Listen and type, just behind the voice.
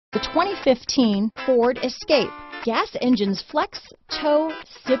The 2015 Ford Escape. Gas engines flex, tow,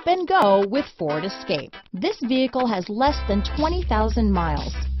 sip and go with Ford Escape. This vehicle has less than 20,000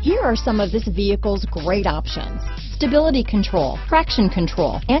 miles. Here are some of this vehicle's great options: stability control, traction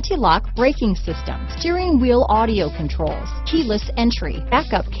control, anti-lock braking system, steering wheel audio controls, keyless entry,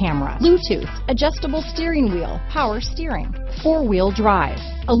 backup camera, Bluetooth, adjustable steering wheel, power steering, four-wheel drive,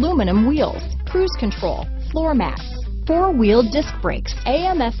 aluminum wheels, cruise control, floor mats, four-wheel disc brakes,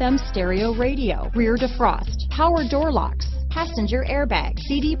 AM/FM stereo radio, rear defrost, power door locks, passenger airbag,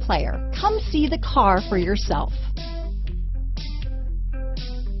 CD player. Come see the car for yourself.